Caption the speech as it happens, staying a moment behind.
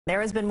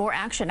There has been more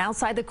action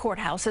outside the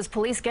courthouse as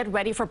police get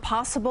ready for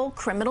possible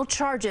criminal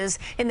charges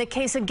in the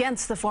case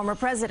against the former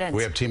president.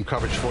 We have team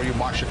coverage for you.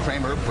 Marsha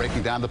Kramer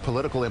breaking down the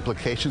political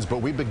implications.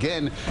 But we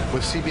begin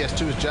with CBS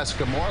 2's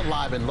Jessica Moore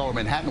live in Lower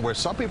Manhattan, where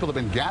some people have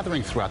been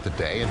gathering throughout the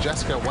day. And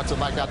Jessica, what's it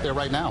like out there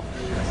right now?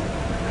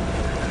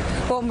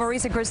 Well,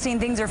 Maurice and Christine,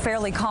 things are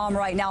fairly calm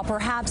right now,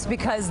 perhaps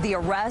because the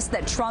arrest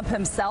that Trump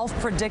himself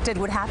predicted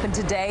would happen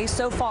today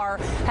so far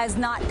has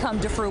not come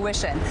to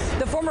fruition.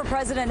 The former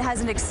president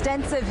has an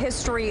extensive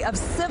history of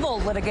civil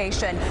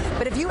litigation,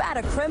 but if you add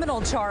a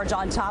criminal charge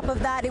on top of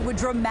that, it would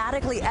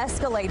dramatically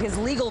escalate his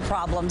legal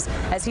problems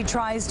as he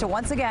tries to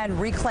once again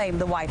reclaim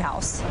the White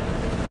House.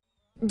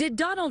 Did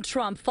Donald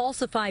Trump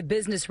falsify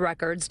business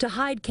records to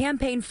hide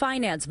campaign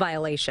finance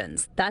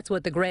violations? That's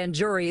what the grand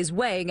jury is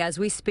weighing as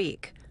we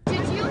speak.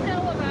 Did you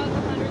know about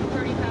the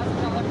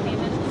 $130,000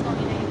 payment to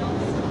Stormy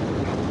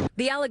Daniels?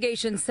 The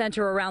allegations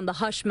center around the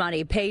hush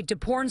money paid to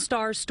porn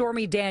star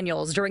Stormy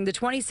Daniels during the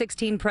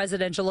 2016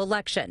 presidential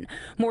election.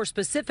 More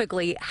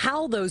specifically,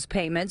 how those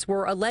payments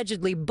were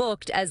allegedly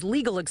booked as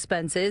legal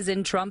expenses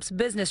in Trump's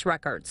business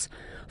records.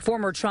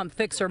 Former Trump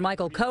fixer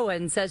Michael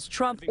Cohen says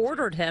Trump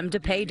ordered him to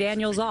pay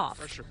Daniels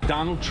off.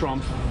 Donald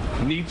Trump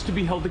needs to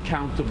be held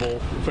accountable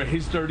for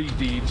his dirty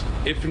deeds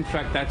if, in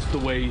fact, that's the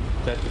way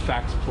that the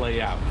facts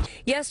play out.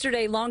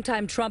 Yesterday,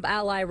 longtime Trump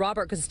ally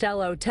Robert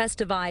Costello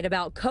testified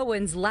about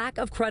Cohen's lack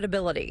of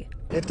credibility.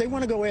 If they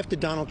want to go after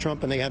Donald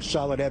Trump and they have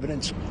solid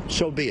evidence,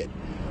 so be it.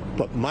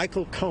 But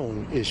Michael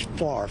Cohen is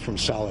far from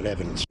solid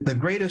evidence. The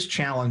greatest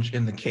challenge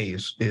in the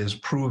case is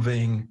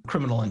proving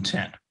criminal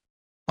intent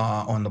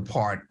on the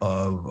part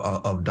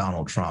of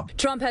Donald Trump.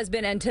 Trump has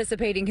been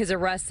anticipating his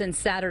arrest since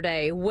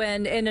Saturday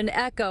when, in an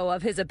echo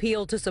of his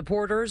appeal to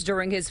supporters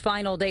during his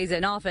final days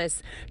in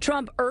office,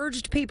 Trump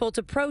urged people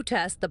to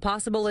protest the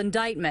possible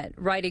indictment,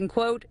 writing,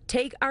 quote,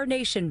 "Take our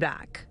nation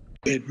back."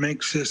 It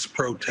makes this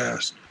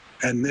protest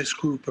and this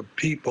group of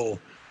people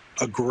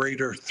a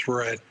greater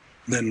threat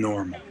than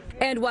normal.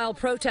 And while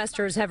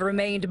protesters have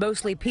remained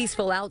mostly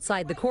peaceful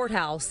outside the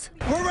courthouse,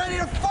 we're ready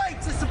to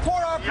fight to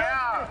support our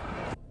president.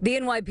 The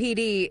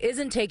NYPD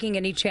isn't taking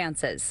any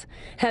chances.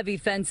 Heavy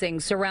fencing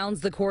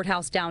surrounds the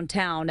courthouse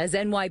downtown as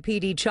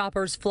NYPD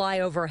choppers fly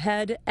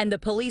overhead and the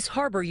police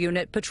harbor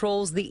unit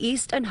patrols the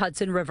East and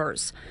Hudson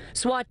rivers.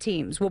 SWAT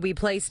teams will be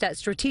placed at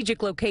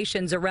strategic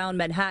locations around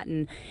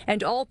Manhattan,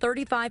 and all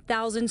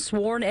 35,000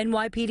 sworn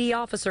NYPD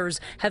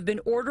officers have been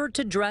ordered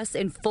to dress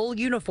in full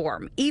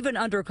uniform, even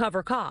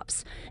undercover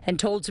cops, and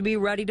told to be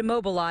ready to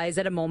mobilize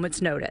at a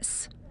moment's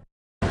notice.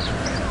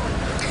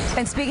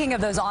 And speaking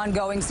of those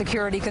ongoing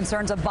security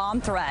concerns, a bomb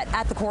threat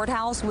at the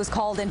courthouse was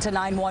called into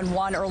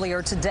 911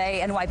 earlier today.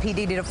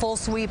 NYPD did a full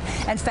sweep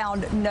and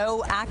found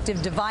no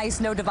active device,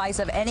 no device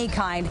of any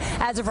kind.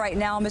 As of right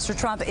now, Mr.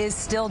 Trump is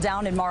still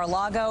down in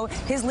Mar-a-Lago.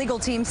 His legal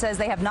team says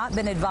they have not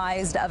been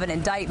advised of an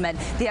indictment.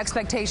 The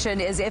expectation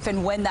is if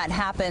and when that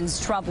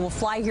happens, Trump will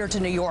fly here to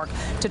New York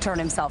to turn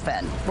himself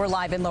in. We're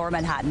live in Lower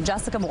Manhattan.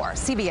 Jessica Moore,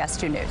 CBS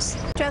 2 News.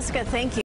 Jessica, thank you.